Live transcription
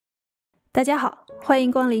大家好，欢迎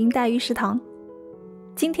光临大鱼食堂。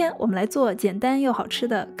今天我们来做简单又好吃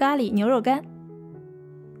的咖喱牛肉干。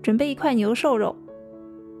准备一块牛瘦肉，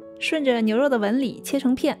顺着牛肉的纹理切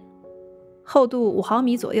成片，厚度5毫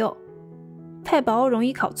米左右，太薄容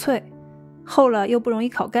易烤脆，厚了又不容易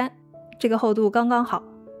烤干，这个厚度刚刚好。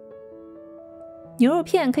牛肉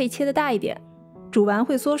片可以切得大一点，煮完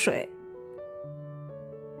会缩水。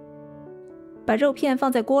把肉片放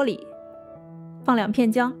在锅里，放2片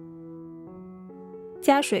姜，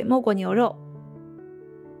加水没过牛肉，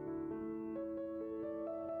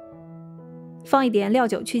放一点料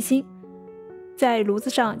酒去腥，在炉子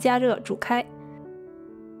上加热煮开。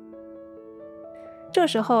这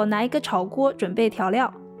时候拿一个炒锅准备调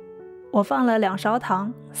料，我放了2勺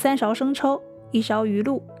糖、3勺生抽、1勺鱼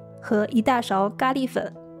露和1大勺咖喱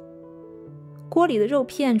粉。锅里的肉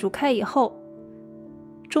片煮开以后，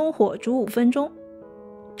中火煮5分钟，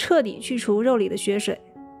彻底去除肉里的血水。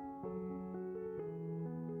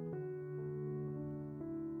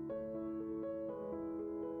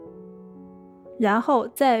然后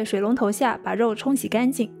在水龙头下把肉冲洗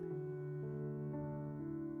干净。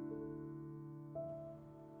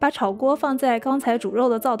把炒锅放在刚才煮肉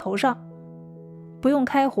的灶头上，不用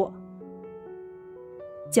开火，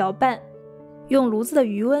搅拌，用炉子的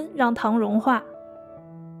余温让糖融化。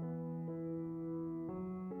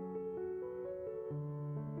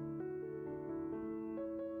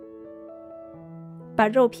把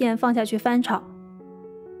肉片放下去翻炒，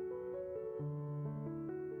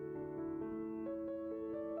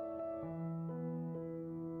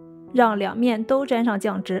让2面都沾上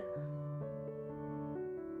酱汁。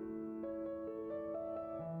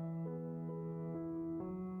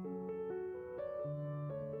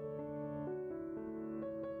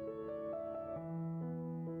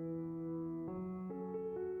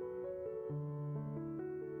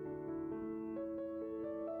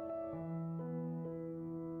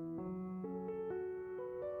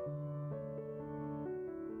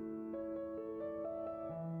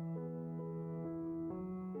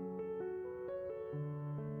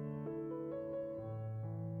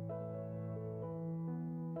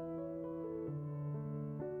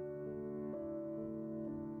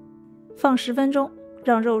放10分钟，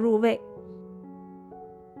让肉入味。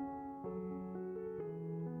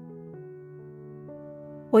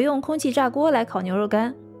我用空气炸锅来烤牛肉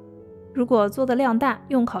干，如果做的量大，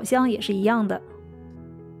用烤箱也是一样的。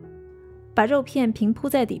把肉片平铺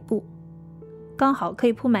在底部，刚好可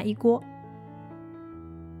以铺满一锅。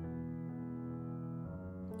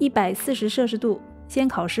140摄氏度，先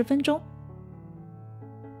烤10分钟。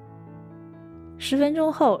10分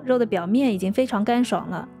钟后，肉的表面已经非常干爽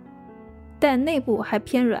了，但内部还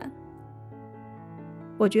偏软。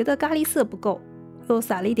我觉得咖喱色不够，又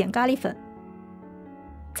撒了一点咖喱粉。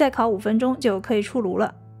再烤5分钟就可以出炉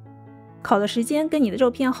了。烤的时间跟你的肉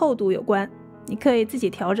片厚度有关，你可以自己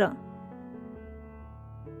调整。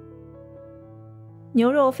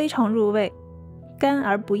牛肉非常入味，干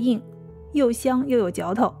而不硬，又香又有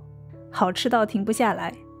嚼头，好吃到停不下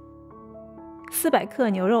来。400克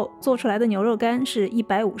牛肉做出来的牛肉干是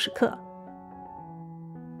150克。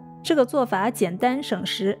这个做法简单省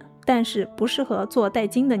时，但是不适合做带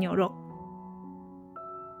筋的牛肉。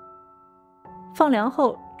放凉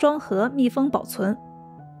后装盒密封保存。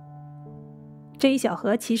这一小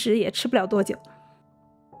盒其实也吃不了多久。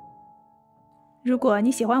如果你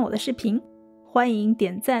喜欢我的视频，欢迎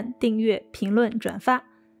点赞、订阅、评论、转发。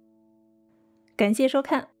感谢收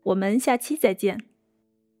看，我们下期再见。